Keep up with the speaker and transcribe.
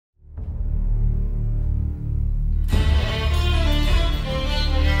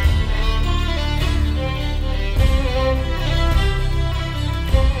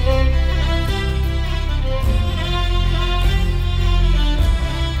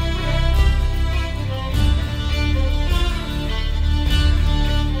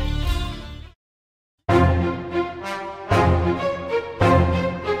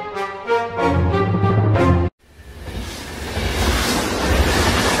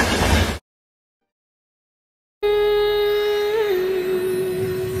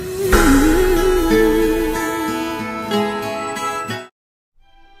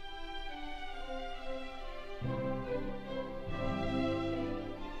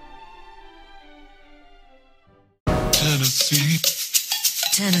Tennessee,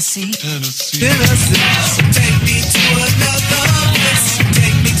 Tennessee, Tennessee, Tennessee. So take me to another place.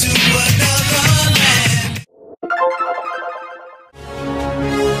 Take me to another land.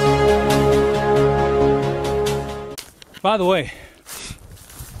 By the way,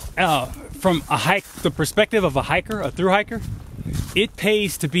 from the perspective of a hiker, a through hiker, it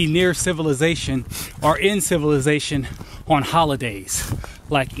pays to be near civilization or in civilization on holidays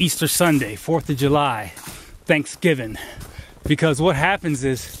like Easter Sunday, 4th of July, Thanksgiving. Because what happens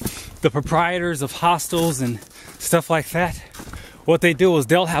is the proprietors of hostels and stuff like that, what they do is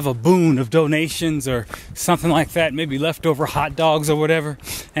they'll have a boon of donations or something like that, maybe leftover hot dogs or whatever,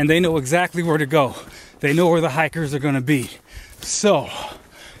 and they know exactly where to go. They know where the hikers are going to be. So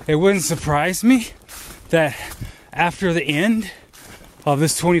it wouldn't surprise me that after the end of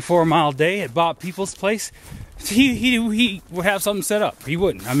this 24-mile day at Bob Peoples' place, he would have something set up. He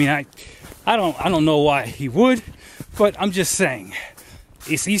wouldn't. I mean, I don't know why he would, but I'm just saying,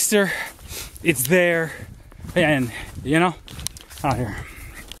 it's Easter, it's there, and you know, out here.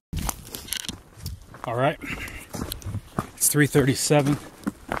 All right, it's 3:37.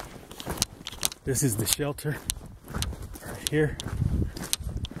 This is the shelter right here.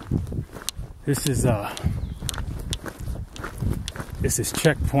 This is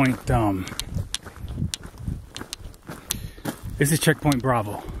checkpoint. This is checkpoint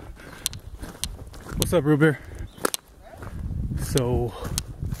Bravo. What's up, Ruber? So,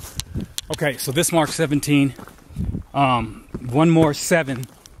 okay, so this marks 17. One more 7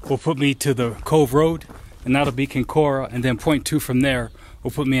 will put me to the Cove Road, and that'll be Kincora, and then point 2 from there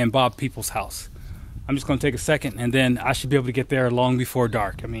will put me in Bob Peoples' house. I'm just gonna take a second, and then I should be able to get there long before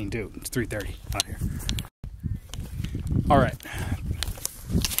dark. I mean, dude, it's 3:30 out here. All right,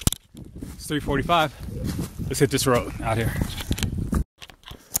 it's 3:45. Let's hit this road out here.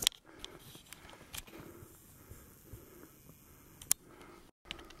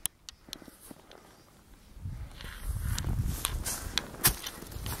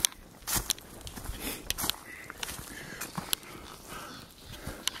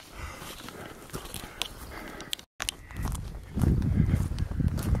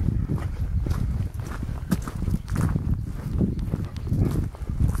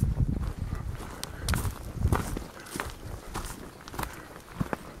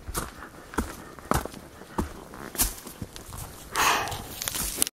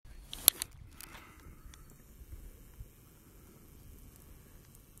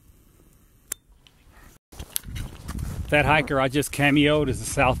 That hiker I just cameoed is a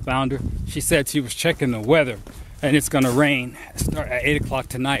southbounder. She said she was checking the weather and it's gonna rain start at 8 o'clock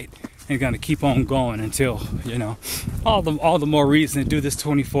tonight and gonna keep on going until, you know, all the more reason to do this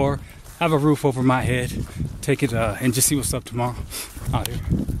 24. Have a roof over my head, take it and just see what's up tomorrow out here.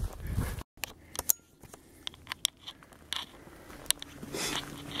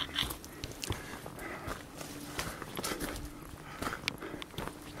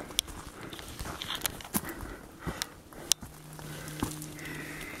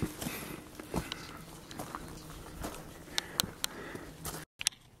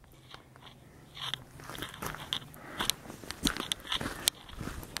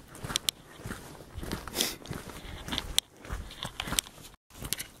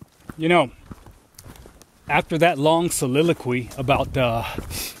 You know, after that long soliloquy about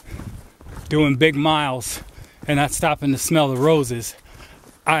doing big miles and not stopping to smell the roses,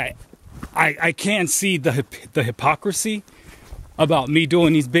 I can see the hypocrisy about me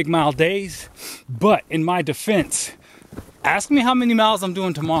doing these big mile days. But in my defense, ask me how many miles I'm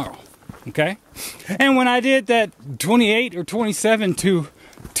doing tomorrow, okay? And when I did that 28 or 27 to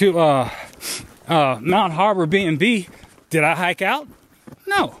Mount Harbor B&B, did I hike out?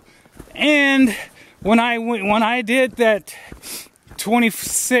 No. And when I did that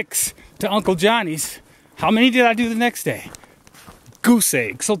 26 to Uncle Johnny's, how many did I do the next day? Goose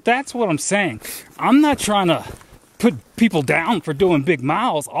egg. So that's what I'm saying. I'm not trying to put people down for doing big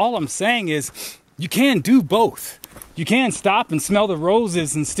miles. All I'm saying is you can do both. You can stop and smell the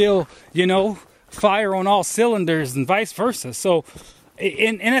roses and still, you know, fire on all cylinders and vice versa. So,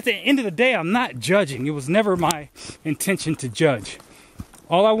 and at the end of the day, I'm not judging. It was never my intention to judge.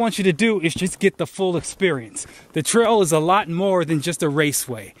 All I want you to do is just get the full experience. The trail is a lot more than just a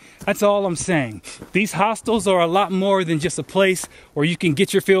raceway. That's all I'm saying. These hostels are a lot more than just a place where you can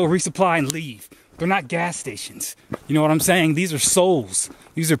get your fill, resupply, and leave. They're not gas stations. You know what I'm saying? These are souls.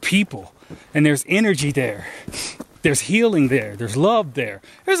 These are people. And there's energy there. There's healing there. There's love there.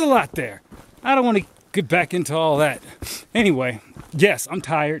 There's a lot there. I don't want to get back into all that. Anyway, yes, I'm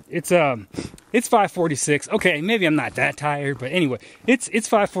tired. It's 5:46. Okay, maybe I'm not that tired, but anyway, it's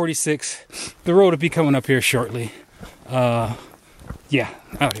 5:46. The road will be coming up here shortly. Yeah,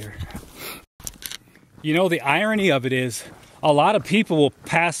 out here. You know, the irony of it is a lot of people will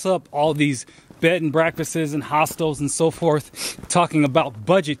pass up all these bed and breakfasts and hostels and so forth, talking about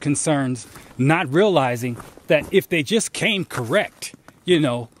budget concerns, not realizing that if they just came correct, you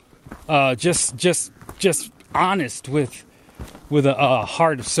know, just honest with a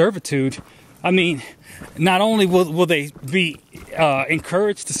heart of servitude, I mean, not only will they be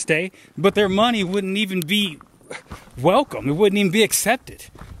encouraged to stay, but their money wouldn't even be welcome. It wouldn't even be accepted.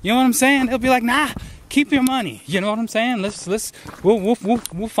 You know what I'm saying? They'll be like, nah, keep your money. You know what I'm saying?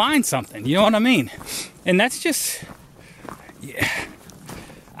 We'll find something. You know what I mean? And that's just, yeah,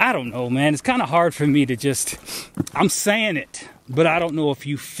 I don't know, man. It's kind of hard for me to just, I'm saying it, but I don't know if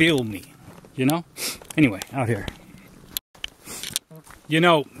you feel me, you know? Anyway, out here. You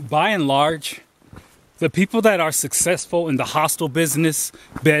know, by and large, the people that are successful in the hostel business,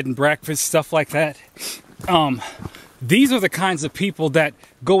 bed and breakfast, stuff like that, these are the kinds of people that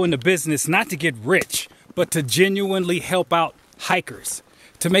go into business not to get rich, but to genuinely help out hikers,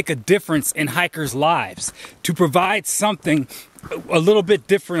 to make a difference in hikers' lives, to provide something a little bit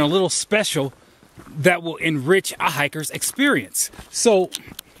different, a little special that will enrich a hiker's experience. So,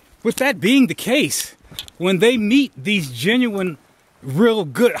 with that being the case, when they meet these genuine, real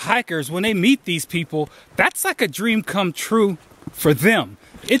good hikers, when they meet these people, that's like a dream come true for them.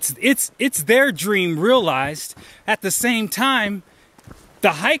 It's their dream realized. At the same time,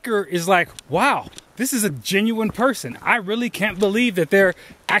 the hiker is like, wow, this is a genuine person. I really can't believe that they're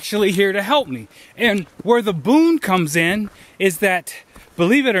actually here to help me. And where the boon comes in is that,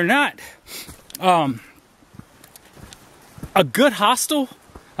 believe it or not, a good hostel,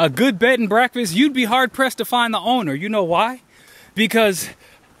 a good bed and breakfast, you'd be hard pressed to find the owner. You know why? Because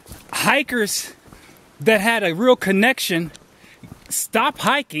hikers that had a real connection stop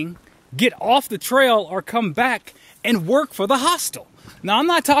hiking, get off the trail, or come back and work for the hostel. Now, I'm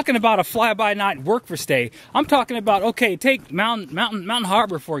not talking about a fly-by-night work for stay. I'm talking about, okay, take Mountain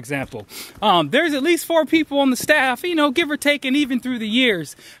Harbor, for example. There's at least 4 people on the staff, you know, give or take, and even through the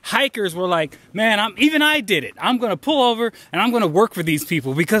years, hikers were like, man, even I did it. I'm going to pull over and I'm going to work for these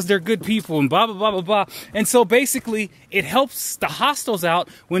people because they're good people and blah, blah, blah, blah, blah. And so basically, it helps the hostels out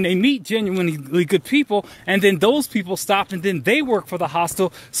when they meet genuinely good people, and then those people stop and then they work for the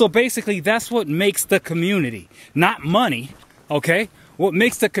hostel. So basically, that's what makes the community, not money, okay? What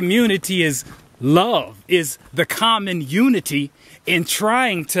makes the community is love, is the common unity in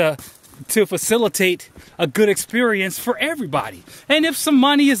trying to facilitate a good experience for everybody. And if some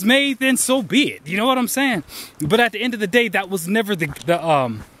money is made, then so be it. You know what I'm saying? But at the end of the day, that was never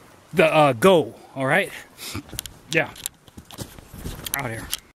the goal. All right? Yeah. Out here.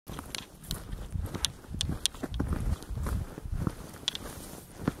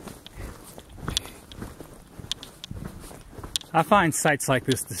 I find sights like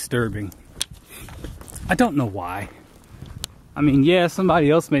this disturbing. I don't know why. I mean, yeah, somebody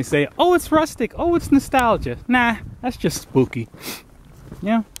else may say, oh, it's rustic, oh, it's nostalgia. Nah, that's just spooky.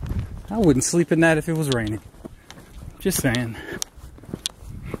 Yeah, I wouldn't sleep in that if it was raining. Just saying.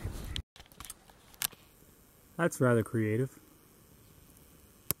 That's rather creative.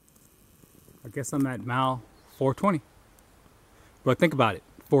 I guess I'm at mile 420. But think about it,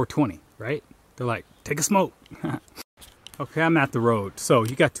 420, right? They're like, take a smoke. Okay, I'm at the road. So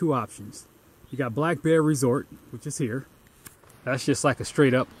you got 2 options. You got Black Bear Resort, which is here. That's just like a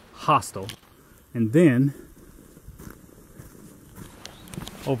straight up hostel. And then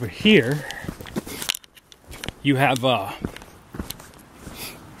over here you have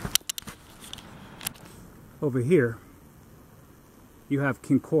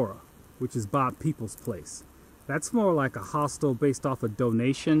Kinkora, which is Bob People's place. That's more like a hostel based off of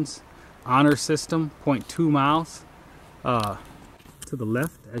donations, honor system, 0.2 miles. To the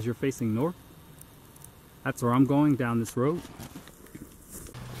left as you're facing north. That's where I'm going, down this road.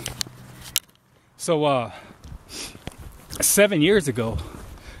 So 7 years ago,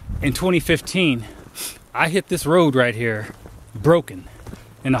 in 2015, I hit this road right here, broken,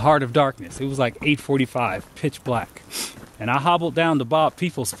 in the heart of darkness. It was like 8:45, pitch black. And I hobbled down to Bob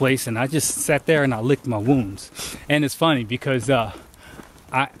People's place and I just sat there and I licked my wounds. And it's funny because I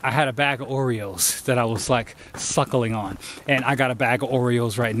had a bag of Oreos that I was like suckling on, and I got a bag of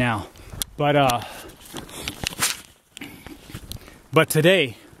Oreos right now. But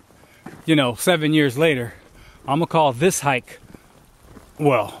today, you know, 7 years later, I'm gonna call this hike,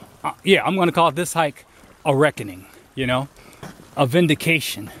 well, yeah, I'm gonna call this hike a reckoning, you know, a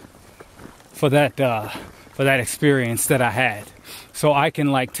vindication for that experience that I had. So I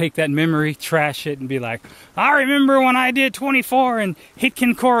can like take that memory, trash it, and be like, I remember when I did 24 and hit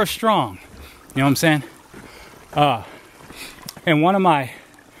Kinkora strong. You know what I'm saying? in one of my,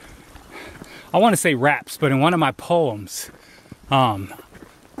 I want to say raps, but in one of my poems,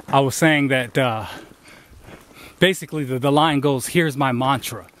 I was saying that basically the line goes, here's my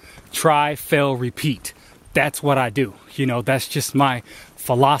mantra: try, fail, repeat. That's what I do. You know, that's just my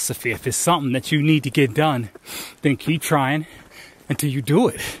philosophy. If it's something that you need to get done, then keep trying until you do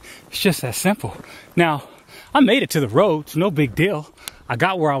it. It's just that simple. Now, I made it to the road. It's no big deal. I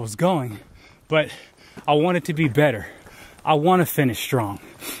got where I was going, but I want it to be better. I want to finish strong,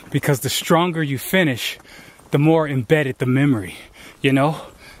 because the stronger you finish, the more embedded the memory, you know,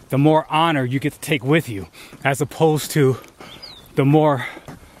 the more honor you get to take with you, as opposed to the more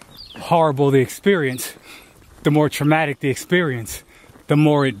horrible the experience, the more traumatic the experience, the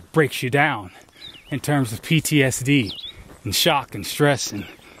more it breaks you down in terms of PTSD and shock and stress and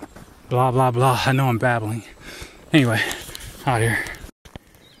blah, blah, blah. I know I'm babbling. Anyway, out here.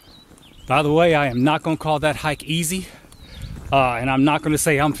 By the way, I am not going to call that hike easy. And I'm not going to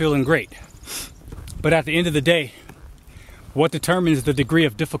say I'm feeling great. But at the end of the day, what determines the degree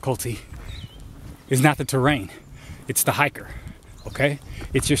of difficulty is not the terrain. It's the hiker, okay?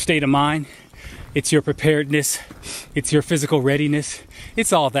 It's your state of mind. It's your preparedness. It's your physical readiness.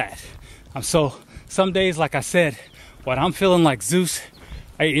 It's all that. So some days, like I said, when I'm feeling like Zeus,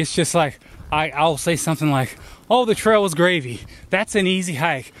 it's just like, I'll say something like, oh, the trail was gravy. That's an easy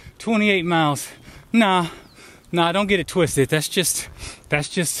hike. 28 miles. Nah, don't get it twisted. That's just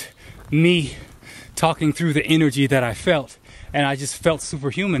me talking through the energy that I felt. And I just felt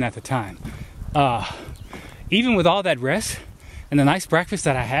superhuman at the time. Even with all that rest and the nice breakfast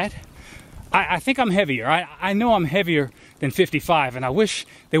that I had, I think I'm heavier. I know I'm heavier than 55, and I wish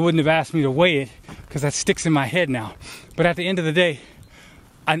they wouldn't have asked me to weigh it, because that sticks in my head now. But at the end of the day,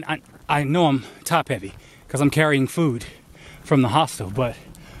 I know I'm top heavy because I'm carrying food from the hostel, but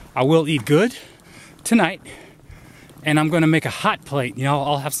I will eat good tonight, and I'm going to make a hot plate. You know,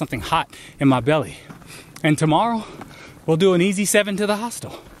 I'll have something hot in my belly. And tomorrow, we'll do an easy 7 to the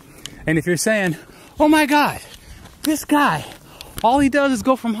hostel. And if you're saying, oh my God, this guy, all he does is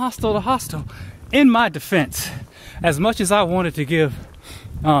go from hostel to hostel. In my defense, as much as I wanted to give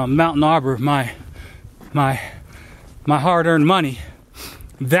Mountain Arbor my hard-earned money,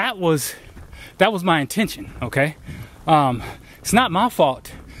 that was my intention, okay? It's not my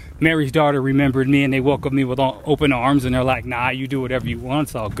fault. Mary's daughter remembered me, and they welcomed me with open arms, and they're like, nah, you do whatever you want,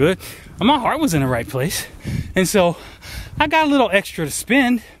 it's all good. And my heart was in the right place. And so I got a little extra to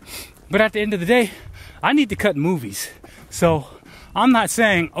spend, but at the end of the day, I need to cut movies. So I'm not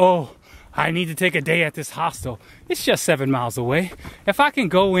saying, oh, I need to take a day at this hostel. It's just 7 miles away. If I can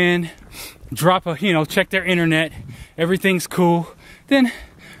go in, drop check their internet, everything's cool, then,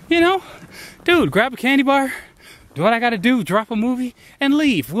 dude, grab a candy bar, do what I gotta do, drop a movie, and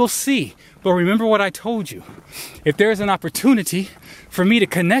leave. We'll see. But remember what I told you. If there's an opportunity for me to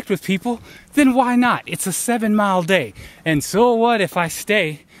connect with people, then why not? It's a 7-mile day. And so what if I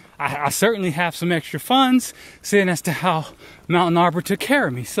stay? I certainly have some extra funds, seeing as to how Mountain Arbor took care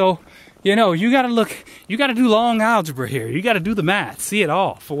of me. So, you gotta do long algebra here. You gotta do the math, see it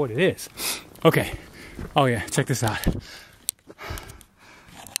all for what it is. Okay. Oh yeah, check this out.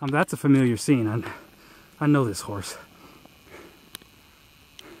 That's a familiar scene. I know this horse.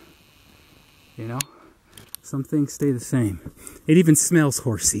 Some things stay the same. It even smells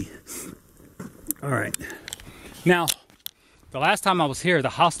horsey. All right. Now, the last time I was here, the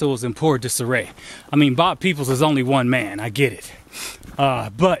hostel was in poor disarray. I mean, Bob Peoples is only one man. I get it.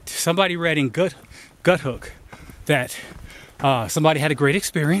 But somebody read in Gut Hook that somebody had a great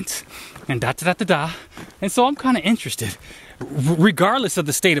experience and da-da-da-da-da. And so I'm kind of interested. Regardless of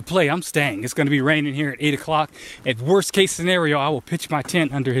the state of play, I'm staying. It's going to be raining here at 8 o'clock. At worst case scenario, I will pitch my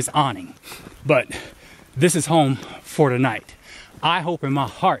tent under his awning. But this is home for tonight. I hope in my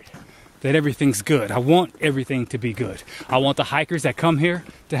heart that everything's good. I want everything to be good. I want the hikers that come here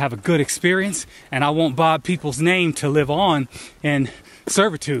to have a good experience, and I want Bob Peoples' name to live on in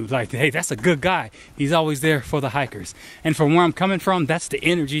servitude. Like, hey, that's a good guy. He's always there for the hikers. And from where I'm coming from, that's the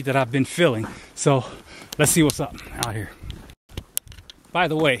energy that I've been feeling. So let's see what's up out here. By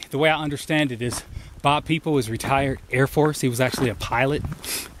the way I understand it is Bob People is retired Air Force. He was actually a pilot,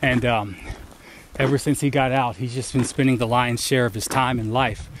 and ever since he got out, he's just been spending the lion's share of his time in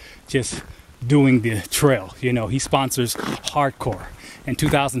life just doing the trail. He sponsors hardcore. In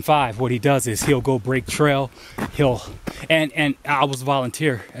 2005, what he does is he'll go break trail. And I was a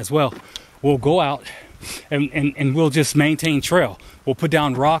volunteer as well. We'll go out and we'll just maintain trail. We'll put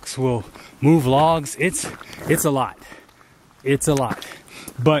down rocks. We'll move logs. It's a lot. It's a lot.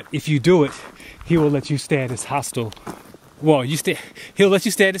 But if you do it, he will let you stay at his hostel Well, he'll let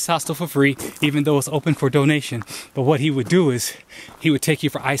you stay at his hostel for free, even though it's open for donation. But what he would do is he would take you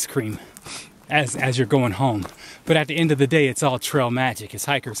for ice cream as you're going home. But at the end of the day, it's all trail magic. It's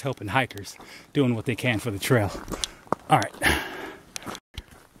hikers helping hikers, doing what they can for the trail. All right.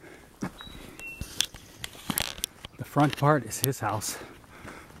 The front part is his house,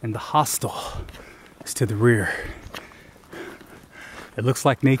 and the hostel is to the rear. It looks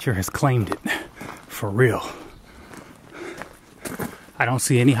like nature has claimed it, for real. I don't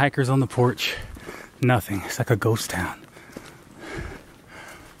see any hikers on the porch, nothing. It's like a ghost town.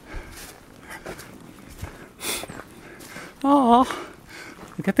 Oh,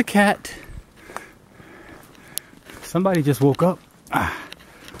 look at the cat. Somebody just woke up.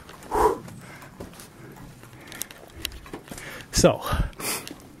 So,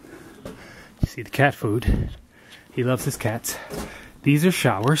 you see the cat food. He loves his cats. These are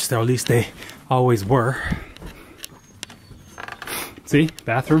showers, or at least they always were. See,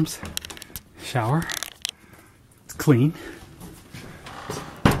 bathrooms, shower. It's clean.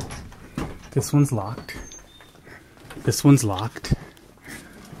 This one's locked. This one's locked.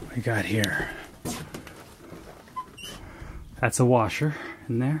 What we got here? That's a washer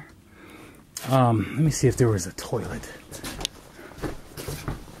in there. Let me see if there was a toilet.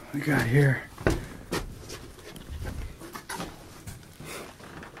 What we got here?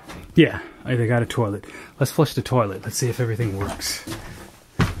 Yeah, they got a toilet. Let's flush the toilet. Let's see if everything works.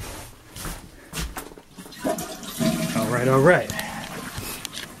 All right.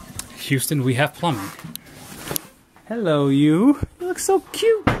 Houston, we have plumbing. Hello, you. You look so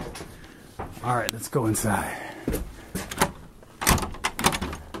cute. All right, let's go inside.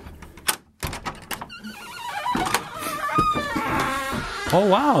 Oh,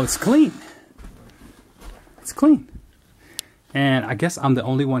 wow, it's clean. It's clean. And I guess I'm the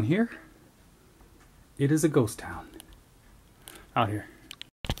only one here. It is a ghost town out here.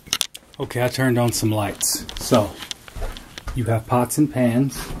 Okay, I turned on some lights. So, you have pots and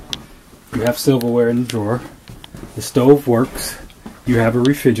pans. You have silverware in the drawer. The stove works. You have a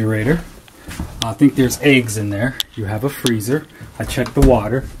refrigerator. I think there's eggs in there. You have a freezer. I checked the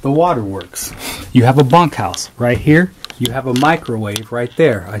water. The water works. You have a bunkhouse right here. You have a microwave right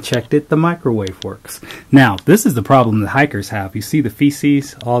there. I checked it. The microwave works. Now, this is the problem that hikers have. You see the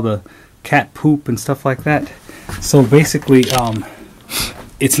feces, all the cat poop and stuff like that. So basically,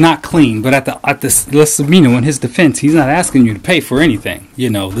 it's not clean. But in his defense, he's not asking you to pay for anything. You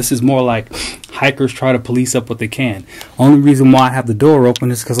know, this is more like hikers try to police up what they can. Only reason why I have the door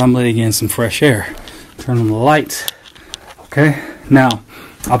open is because I'm letting in some fresh air. Turn on the lights. Okay. Now,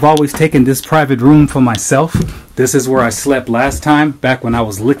 I've always taken this private room for myself. This is where I slept last time, back when I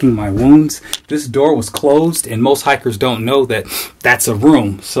was licking my wounds. This door was closed, and most hikers don't know that that's a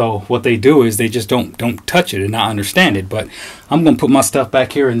room. So what they do is they just don't touch it and not understand it. But I'm going to put my stuff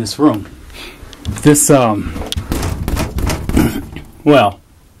back here in this room. This, well,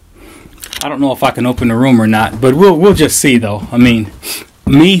 I don't know if I can open the room or not, but we'll just see though. I mean,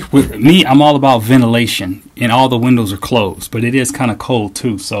 me, I'm all about ventilation, and all the windows are closed, but it is kind of cold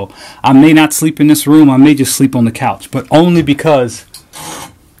too. So I may not sleep in this room. I may just sleep on the couch, but only because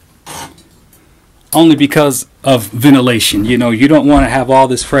of ventilation. You know, you don't want to have all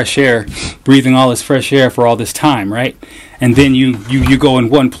this fresh air, breathing all this fresh air for all this time, right? And then you go in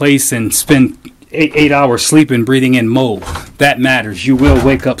one place and spend 8 hours sleeping, breathing in mold. That matters. You will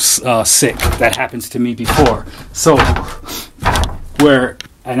wake up sick. That happens to me before. So where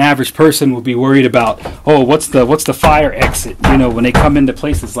an average person will be worried about, oh, what's the fire exit? You know, when they come into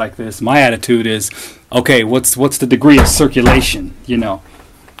places like this, my attitude is, okay, what's the degree of circulation? You know,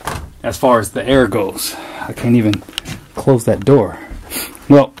 as far as the air goes. I can't even close that door.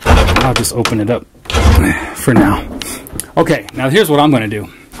 Well, I'll just open it up for now. Okay, now here's what I'm going to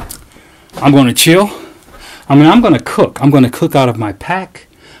do. I'm going to chill. I mean, I'm going to cook. I'm going to cook out of my pack.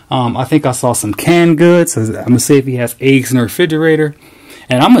 I think I saw some canned goods. I'm going to see if he has eggs in the refrigerator.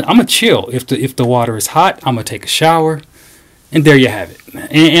 And I'm going to chill. If the water is hot, I'm going to take a shower. And there you have it.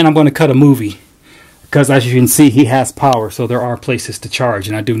 And I'm going to cut a movie. Because as you can see, he has power. So there are places to charge.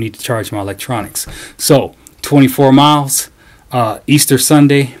 And I do need to charge my electronics. So 24 miles. Easter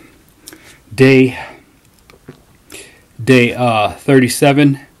Sunday. Day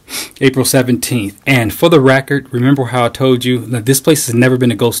 37. April 17th. And for the record, remember how I told you that this place has never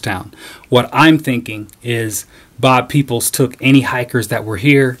been a ghost town. What I'm thinking is Bob Peoples took any hikers that were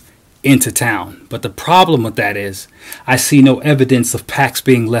here into town. But the problem with that is I see no evidence of packs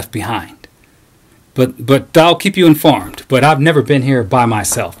being left behind. But I'll keep you informed. But I've never been here by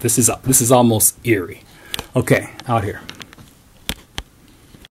myself. This is almost eerie. Okay, out here.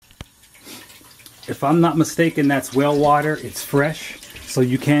 if I'm not mistaken, that's well water. It's fresh, so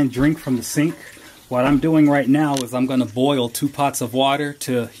you can drink from the sink. What I'm doing right now is I'm going to boil 2 pots of water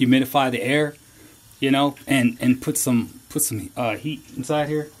to humidify the air, you know, and put some heat inside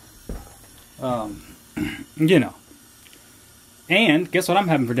here, you know. And guess what I'm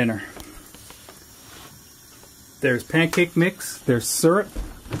having for dinner? There's pancake mix, there's syrup,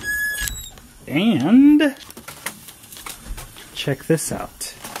 and check this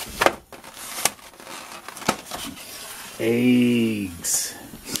out. Eggs.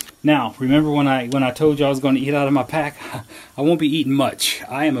 Now, remember when I told you I was going to eat out of my pack? I won't be eating much.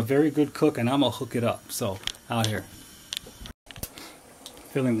 I am a very good cook, and I'm going to hook it up. So, out here.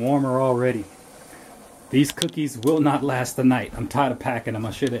 Feeling warmer already. These cookies will not last the night. I'm tired of packing them.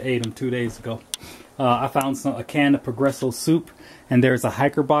 I should have ate them 2 days ago. I found a can of Progresso soup, and there's a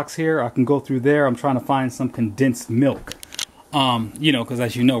hiker box here. I can go through there. I'm trying to find some condensed milk. You know, because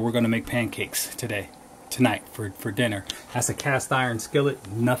as you know, we're going to make pancakes tonight for dinner. That's a cast iron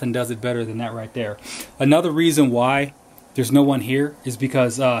skillet. Nothing does it better than that right there. Another reason why there's no one here is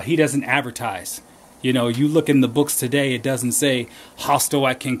because he doesn't advertise. You know, you look in the books today, it doesn't say hostel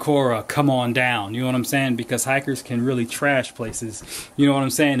at Kinkora, come on down. You know what I'm saying? Because hikers can really trash places. You know what I'm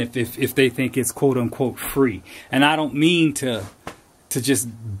saying? If they think it's quote unquote free. And I don't mean to just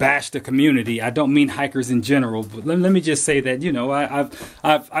bash the community. I don't mean hikers in general, but let me just say that, you know, I've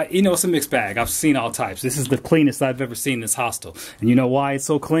you know, it's a mixed bag. I've seen all types. This is the cleanest I've ever seen this hostel. And you know why it's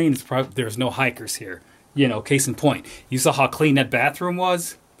so clean? It's probably there's no hikers here. You know, case in point. You saw how clean that bathroom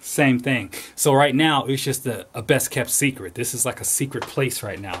was? Same thing. So right now, it's just a best kept secret. This is like a secret place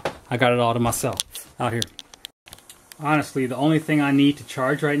right now. I got it all to myself out here. Honestly, the only thing I need to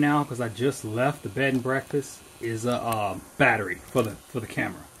charge right now, because I just left the bed and breakfast, is a battery for the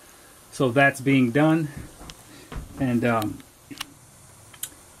camera. So that's being done, and now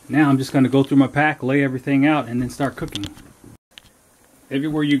I'm just going to go through my pack, lay everything out, and then start cooking.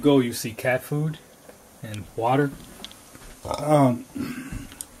 Everywhere you go, you see cat food and water. The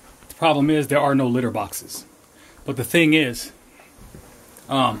problem is there are no litter boxes, but the thing is,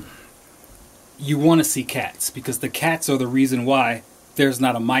 you want to see cats, because the cats are the reason why there's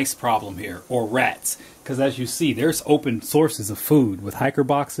not a mice problem here, or rats. Because as you see, there's open sources of food with hiker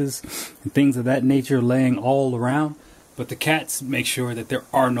boxes and things of that nature laying all around. But the cats make sure that there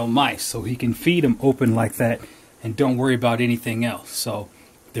are no mice, so he can feed them open like that and don't worry about anything else. So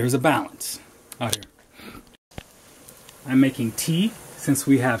there's a balance out here. I'm making tea since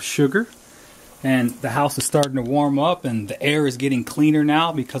we have sugar. And the house is starting to warm up, and the air is getting cleaner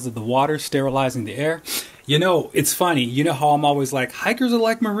now because of the water sterilizing the air. You know, it's funny. You know how I'm always like, hikers are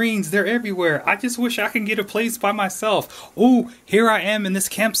like Marines. They're everywhere. I just wish I could get a place by myself. Oh, here I am in this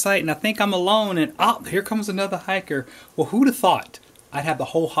campsite, and I think I'm alone. And oh, here comes another hiker. Well, who'd have thought I'd have the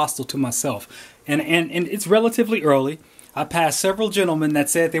whole hostel to myself? And it's relatively early. I passed several gentlemen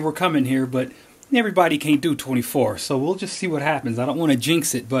that said they were coming here, but everybody can't do 24. So we'll just see what happens. I don't want to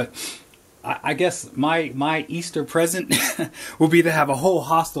jinx it, but I guess my Easter present will be to have a whole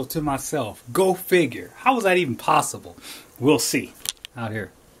hostel to myself. Go figure. How is that even possible? We'll see out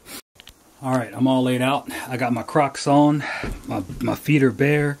here. All right, I'm all laid out. I got my Crocs on. My feet are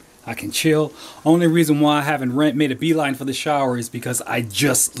bare. I can chill. Only reason why I haven't made a beeline for the shower is because I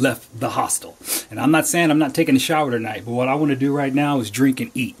just left the hostel. And I'm not saying I'm not taking a shower tonight, but what I want to do right now is drink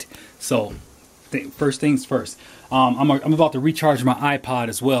and eat. So first things first. I'm about to recharge my iPod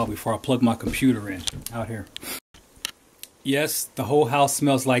as well before I plug my computer in out here. Yes, the whole house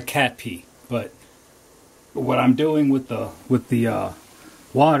smells like cat pee, but what I'm doing with the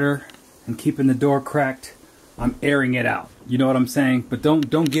water and keeping the door cracked, I'm airing it out. You know what I'm saying? But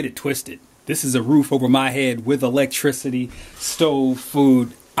don't get it twisted. This is a roof over my head with electricity, stove,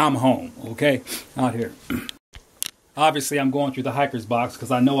 food. I'm home, okay? Out here. Obviously, I'm going through the hiker's box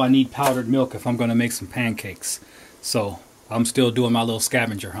because I know I need powdered milk if I'm going to make some pancakes. So, I'm still doing my little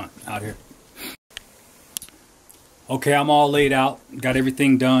scavenger hunt out here. Okay, I'm all laid out. Got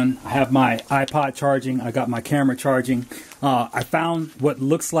everything done. I have my iPod charging. I got my camera charging. I found what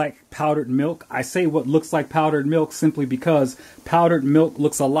looks like powdered milk. I say what looks like powdered milk simply because powdered milk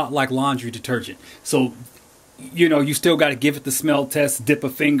looks a lot like laundry detergent. So, you know, you still got to give it the smell test, dip a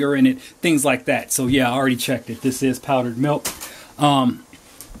finger in it, things like that. So yeah, I already checked it. This is powdered milk.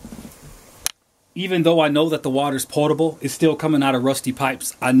 Even though I know that the water's potable, it's still coming out of rusty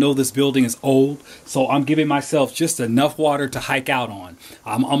pipes. I know this building is old, so I'm giving myself just enough water to hike out on.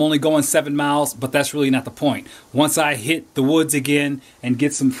 I'm only going 7 miles, but that's really not the point. Once I hit the woods again and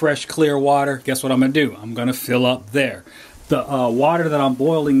get some fresh, clear water, guess what I'm going to do? I'm going to fill up there. The water that I'm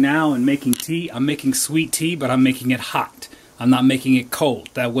boiling now and making tea, I'm making sweet tea, but I'm making it hot. I'm not making it cold.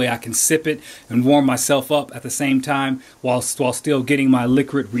 That way I can sip it and warm myself up at the same time while still getting my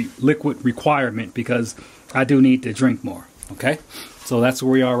liquid requirement, because I do need to drink more. Okay, so that's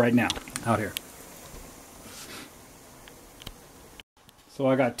where we are right now out here. So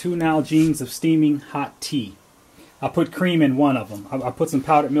I got 2 Nalgene's of steaming hot tea. I put cream in one of them. I put some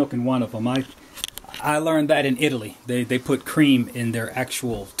powdered milk in one of them. I learned that in Italy. They put cream in their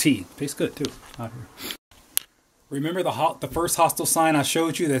actual tea. Tastes good too out here. Remember the first hostel sign I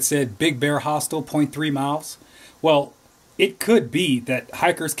showed you that said Big Bear Hostel, 0.3 miles? Well, it could be that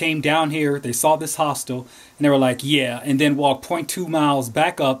hikers came down here, they saw this hostel, and they were like, yeah, and then walk 0.2 miles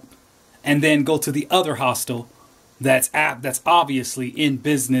back up, and then go to the other hostel that's obviously in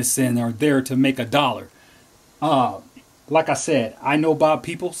business and are there to make $1. Like I said, I know Bob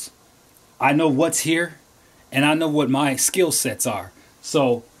Peoples, I know what's here, and I know what my skill sets are.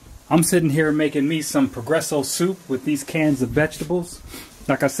 So I'm sitting here making me some Progresso soup with these cans of vegetables.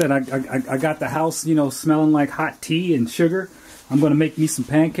 Like I said, I got the house, you know, smelling like hot tea and sugar. I'm going to make me some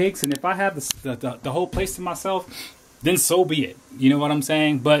pancakes, and if I have the whole place to myself, then so be it. You know what I'm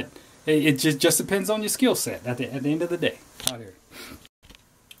saying? But it just depends on your skill set at the end of the day out here.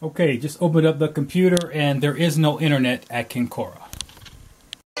 Okay, just opened up the computer, and there is no internet at Kinkora.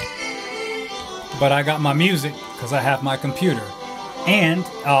 But I got my music because I have my computer. And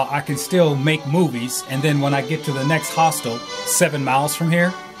I can still make movies, and then when I get to the next hostel, 7 miles from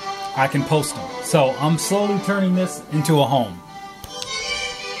here, I can post them. So I'm slowly turning this into a home.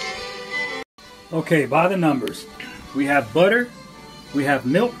 Okay, by the numbers, we have butter, we have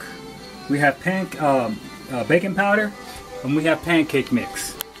milk, we have baking powder, and we have pancake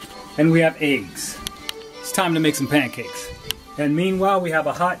mix, and we have eggs. It's time to make some pancakes. And meanwhile, we have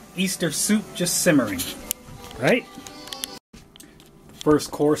a hot Easter soup just simmering, right?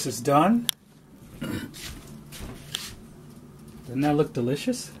 First course is done. Doesn't that look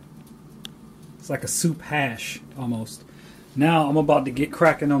delicious? It's like a soup hash almost. Now I'm about to get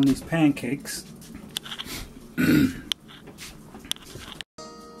cracking on these pancakes.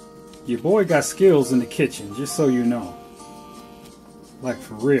 Your boy got skills in the kitchen, just so you know. Like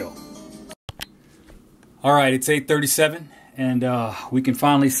for real. Alright, it's 8:37 and we can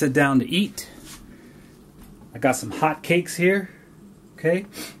finally sit down to eat. I got some hot cakes here. Okay,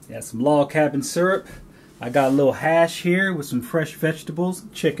 got some log cabin syrup. I got a little hash here with some fresh vegetables,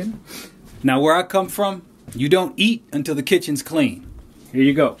 chicken. Now where I come from, you don't eat until the kitchen's clean. Here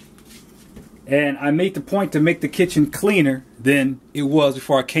you go. And I made the point to make the kitchen cleaner than it was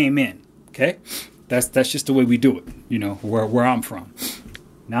before I came in. Okay, that's just the way we do it. You know, where I'm from.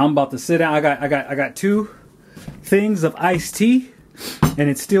 Now I'm about to sit down. I got 2 things of iced tea. And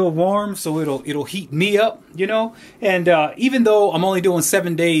it's still warm, so it'll heat me up, you know. And even though I'm only doing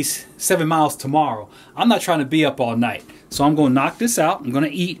 7 miles tomorrow, I'm not trying to be up all night. So I'm going to knock this out. I'm going to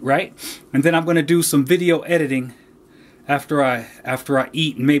eat, right? And then I'm going to do some video editing after I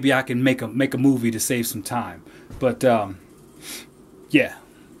eat, and maybe I can make a movie to save some time. But yeah,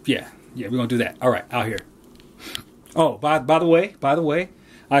 we're gonna do that. All right, out here. Oh, by the way,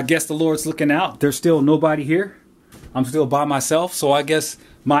 I guess the Lord's looking out. There's still nobody here. I'm still by myself, so I guess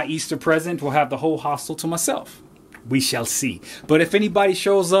my Easter present will have the whole hostel to myself. We shall see. But if anybody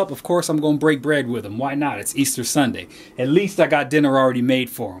shows up, of course, I'm going to break bread with them. Why not? It's Easter Sunday. At least I got dinner already made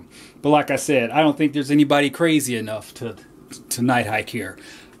for them. But like I said, I don't think there's anybody crazy enough to night hike here.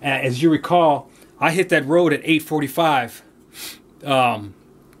 As you recall, I hit that road at 8:45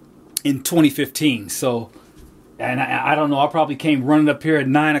 in 2015. So... and I don't know, I probably came running up here at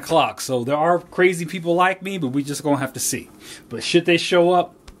 9 o'clock. So there are crazy people like me, but we just gonna have to see. But should they show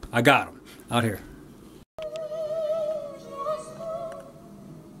up, I got them out here.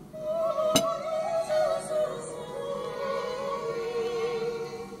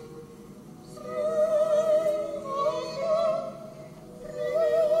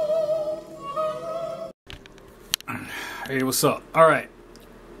 Hey, what's up? All right,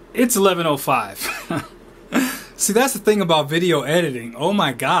 it's 11:05. See, that's the thing about video editing. Oh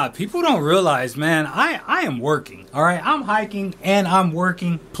my God, people don't realize, man, I am working. All right, I'm hiking and I'm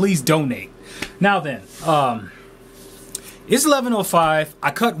working. Please donate. Now then, it's 11:05. I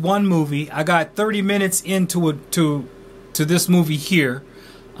cut one movie. I got 30 minutes into to this movie here.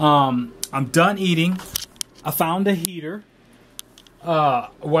 I'm done eating. I found a heater.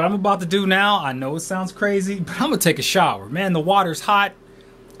 What I'm about to do now, I know it sounds crazy, but I'm gonna take a shower. Man, the water's hot.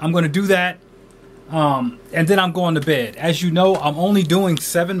 I'm gonna do that. And then I'm going to bed. As you know, I'm only doing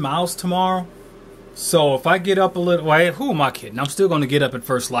 7 miles tomorrow. So if I get up a little, well, who am I kidding? I'm still going to get up at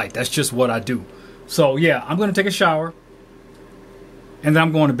first light. That's just what I do. So yeah, I'm going to take a shower. And then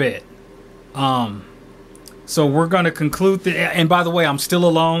I'm going to bed. So we're going to conclude and by the way, I'm still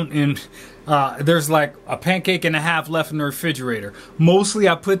alone, and there's like a pancake and a half left in the refrigerator. Mostly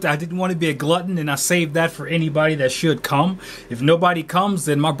I didn't want to be a glutton, and I saved that for anybody that should come. If nobody comes,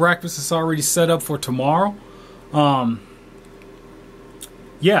 then my breakfast is already set up for tomorrow.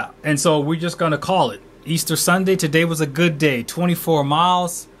 Yeah, and so we're just going to call it Easter Sunday. Today was a good day. 24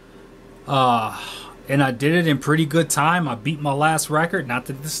 miles. And I did it in pretty good time. I beat my last record. Not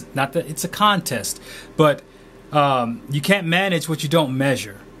that it's a contest, but you can't manage what you don't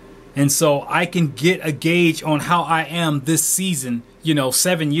measure. And so I can get a gauge on how I am this season,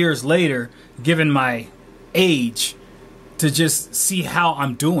 7 years later, given my age, to just see how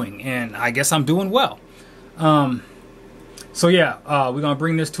I'm doing. And I guess I'm doing well. So yeah, we're going to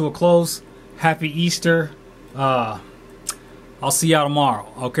bring this to a close. Happy Easter. I'll see y'all tomorrow.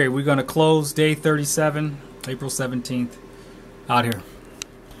 Okay, we're going to close day 37, April 17th, out here.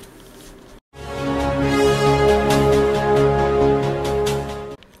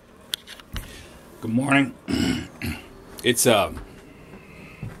 Good morning. It's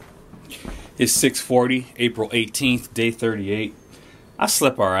 6:40, April 18th, day 38. I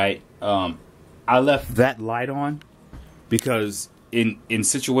slept all right. I left that light on because in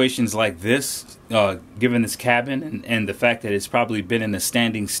situations like this, given this cabin and the fact that it's probably been in a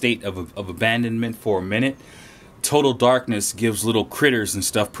standing state of abandonment for a minute, total darkness gives little critters and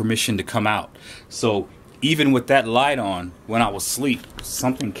stuff permission to come out. So even with that light on, when I was asleep,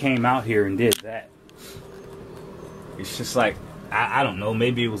 something came out here and did that. It's just like, I don't know,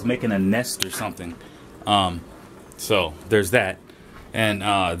 maybe it was making a nest or something. So there's that. And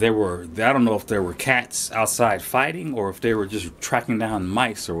I don't know if there were cats outside fighting or if they were just tracking down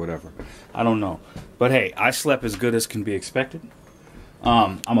mice or whatever. I don't know. But hey, I slept as good as can be expected.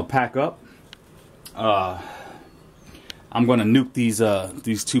 I'm gonna pack up. I'm gonna nuke these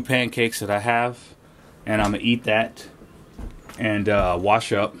 2 pancakes that I have, and I'm gonna eat that and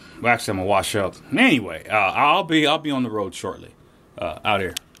wash up. Well, actually, I'm gonna wash up anyway. I'll be on the road shortly out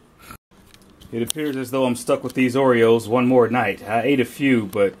here. It appears as though I'm stuck with these Oreos one more night. I ate a few,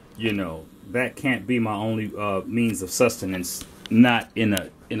 but that can't be my only means of sustenance. Not in a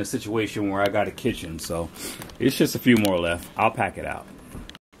situation where I got a kitchen, so it's just a few more left. I'll pack it out.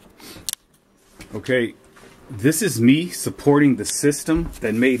 Okay, this is me supporting the system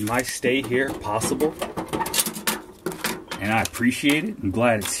that made my stay here possible, and I appreciate it. I'm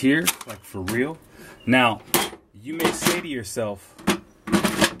glad it's here, like for real. Now, you may say to yourself,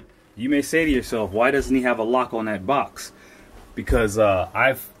 why doesn't he have a lock on that box? Because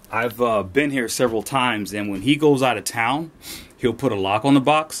I've been here several times, and when he goes out of town, he'll put a lock on the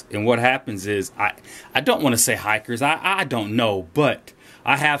box. And what happens is, I don't want to say hikers, I don't know, but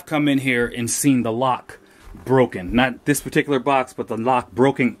I have come in here and seen the lock broken. Not this particular box, but the lock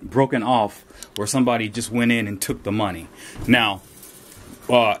broken off, where somebody just went in and took the money. Now,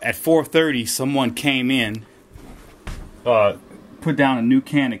 at 4:30, someone came in, put down a new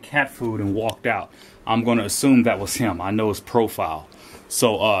can of cat food and walked out. I'm going to assume that was him. I know his profile.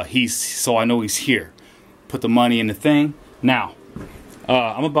 So I know he's here. Put the money in the thing. Now,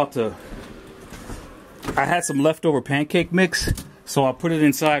 I had some leftover pancake mix, so I put it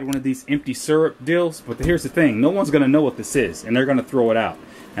inside one of these empty syrup deals. But here's the thing. No one's going to know what this is, and they're going to throw it out.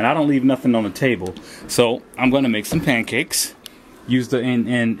 And I don't leave nothing on the table. So I'm going to make some pancakes,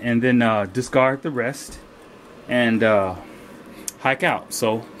 and then discard the rest, and hike out.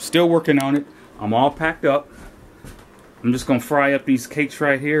 So still working on it. I'm all packed up. I'm just gonna fry up these cakes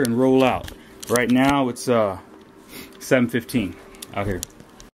right here and roll out. Right now it's 7:15 out here.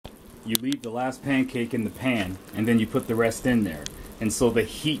 You leave the last pancake in the pan and then you put the rest in there, and so the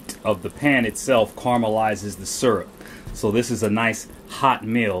heat of the pan itself caramelizes the syrup. So this is a nice hot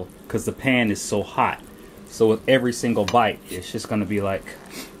meal because the pan is so hot. So with every single bite, it's just gonna be like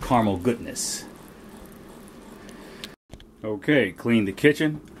caramel goodness. Okay, clean the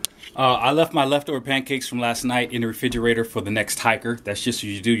kitchen. I left my leftover pancakes from last night in the refrigerator for the next hiker. That's just what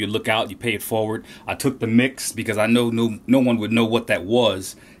you do. You look out, you pay it forward. I took the mix because I know no one would know what that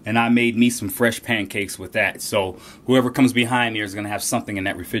was, and I made me some fresh pancakes with that. So whoever comes behind me is going to have something in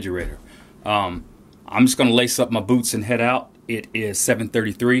that refrigerator. I'm just going to lace up my boots and head out. It is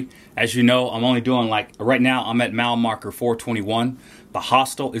 7:33. As you know, I'm only doing right now I'm at mile marker 421. The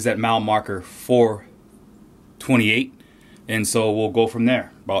hostel is at mile marker 428. And so we'll go from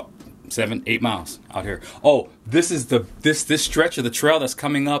there, about 7-8 miles out here. Oh, this is this stretch of the trail that's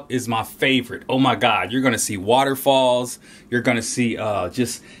coming up is my favorite. Oh my God, you're gonna see waterfalls. You're gonna see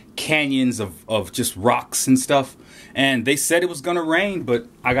just canyons of just rocks and stuff. And they said it was gonna rain, but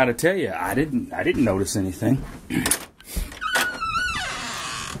I gotta tell you, I didn't notice anything.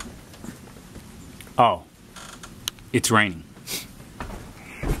 Oh, it's raining.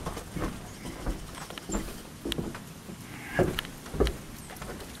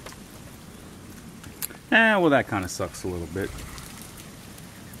 Well, that kind of sucks a little bit.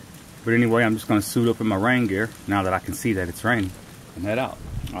 But anyway, I'm just going to suit up in my rain gear now that I can see that it's raining and head out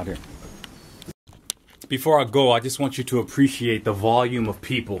here. Before I go, I just want you to appreciate the volume of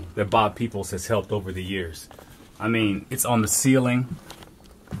people that Bob Peoples has helped over the years. I mean, it's on the ceiling.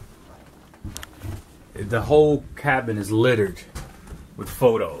 The whole cabin is littered with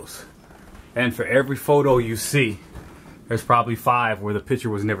photos. And for every photo you see, there's probably 5 where the picture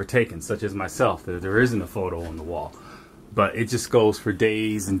was never taken, such as myself. There isn't a photo on the wall. But it just goes for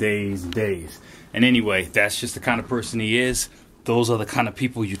days and days and days. And anyway, that's just the kind of person he is. Those are the kind of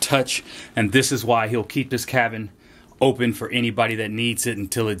people you touch. And this is why he'll keep this cabin open for anybody that needs it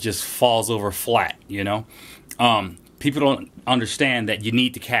until it just falls over flat, you know? People don't understand that you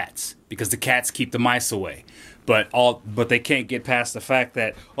need the cats because the cats keep the mice away. But they can't get past the fact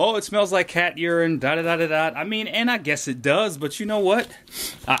that, oh, it smells like cat urine, da-da-da-da-da. I mean, and I guess it does, but you know what?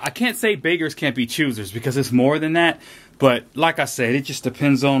 I can't say beggars can't be choosers because it's more than that. But like I said, it just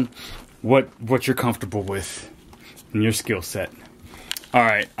depends on what you're comfortable with and your skill set. All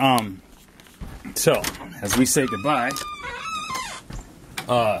right, so as we say goodbye,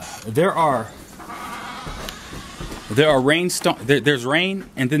 there's rain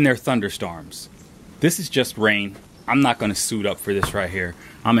and then there are thunderstorms. This is just rain. I'm not gonna suit up for this right here.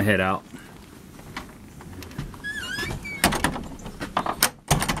 I'm gonna head out.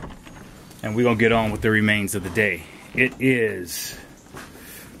 And we're gonna get on with the remains of the day. It is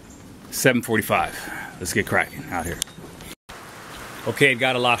 7:45. Let's get cracking out here. Okay, it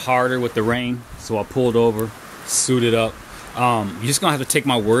got a lot harder with the rain, so I pulled over, suited up. You're just gonna have to take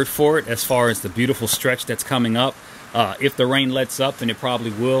my word for it as far as the beautiful stretch that's coming up. If the rain lets up, then it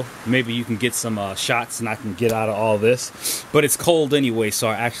probably will. Maybe you can get some shots and I can get out of all this. But it's cold anyway, so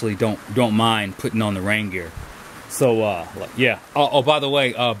I actually don't mind putting on the rain gear. So yeah. Oh, by the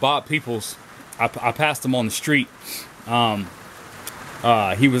way, Bob Peoples, I passed him on the street. He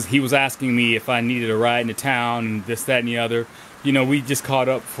was asking me if I needed a ride into town and this, that, and the other. You know, we just caught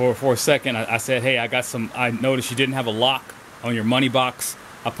up for a second. I said, hey, I noticed you didn't have a lock on your money box.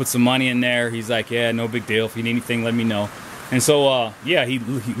 I put some money in there. He's like, yeah, no big deal. If you need anything, let me know. And so, yeah, he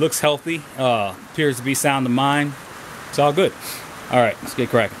looks healthy. Appears to be sound of mind. It's all good. All right, let's get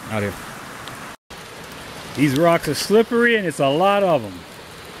cracking out here. These rocks are slippery, and it's a lot of them.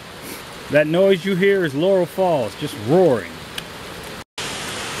 That noise you hear is Laurel Falls, just roaring.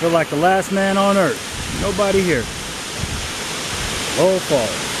 Feel like the last man on earth. Nobody here. Laurel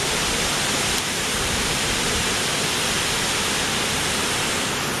Falls.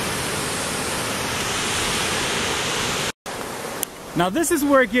 Now this is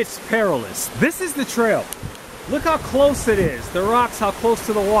where it gets perilous. This is the trail. Look how close it is. The rocks, how close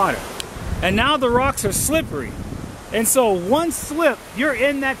to the water. And now the rocks are slippery. And so one slip, you're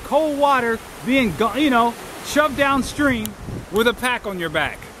in that cold water being, you know, shoved downstream with a pack on your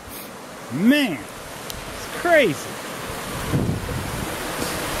back. Man, it's crazy.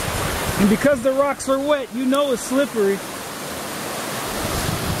 And because the rocks are wet, you know it's slippery.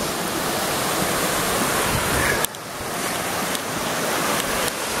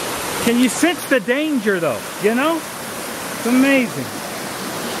 Can you sense the danger though, you know? It's amazing.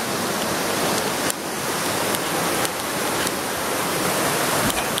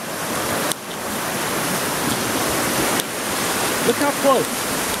 Look how close.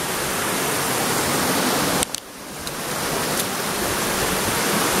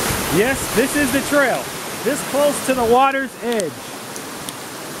 Yes, this is the trail. This close to the water's edge.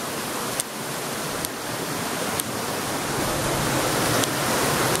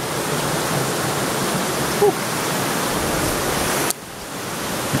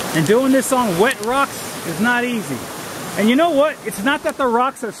 And doing this on wet rocks is not easy. And you know what? It's not that the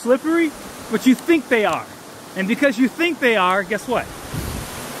rocks are slippery, but you think they are. And because you think they are, guess what?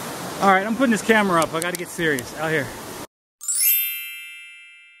 All right, I'm putting this camera up. I gotta get serious out here.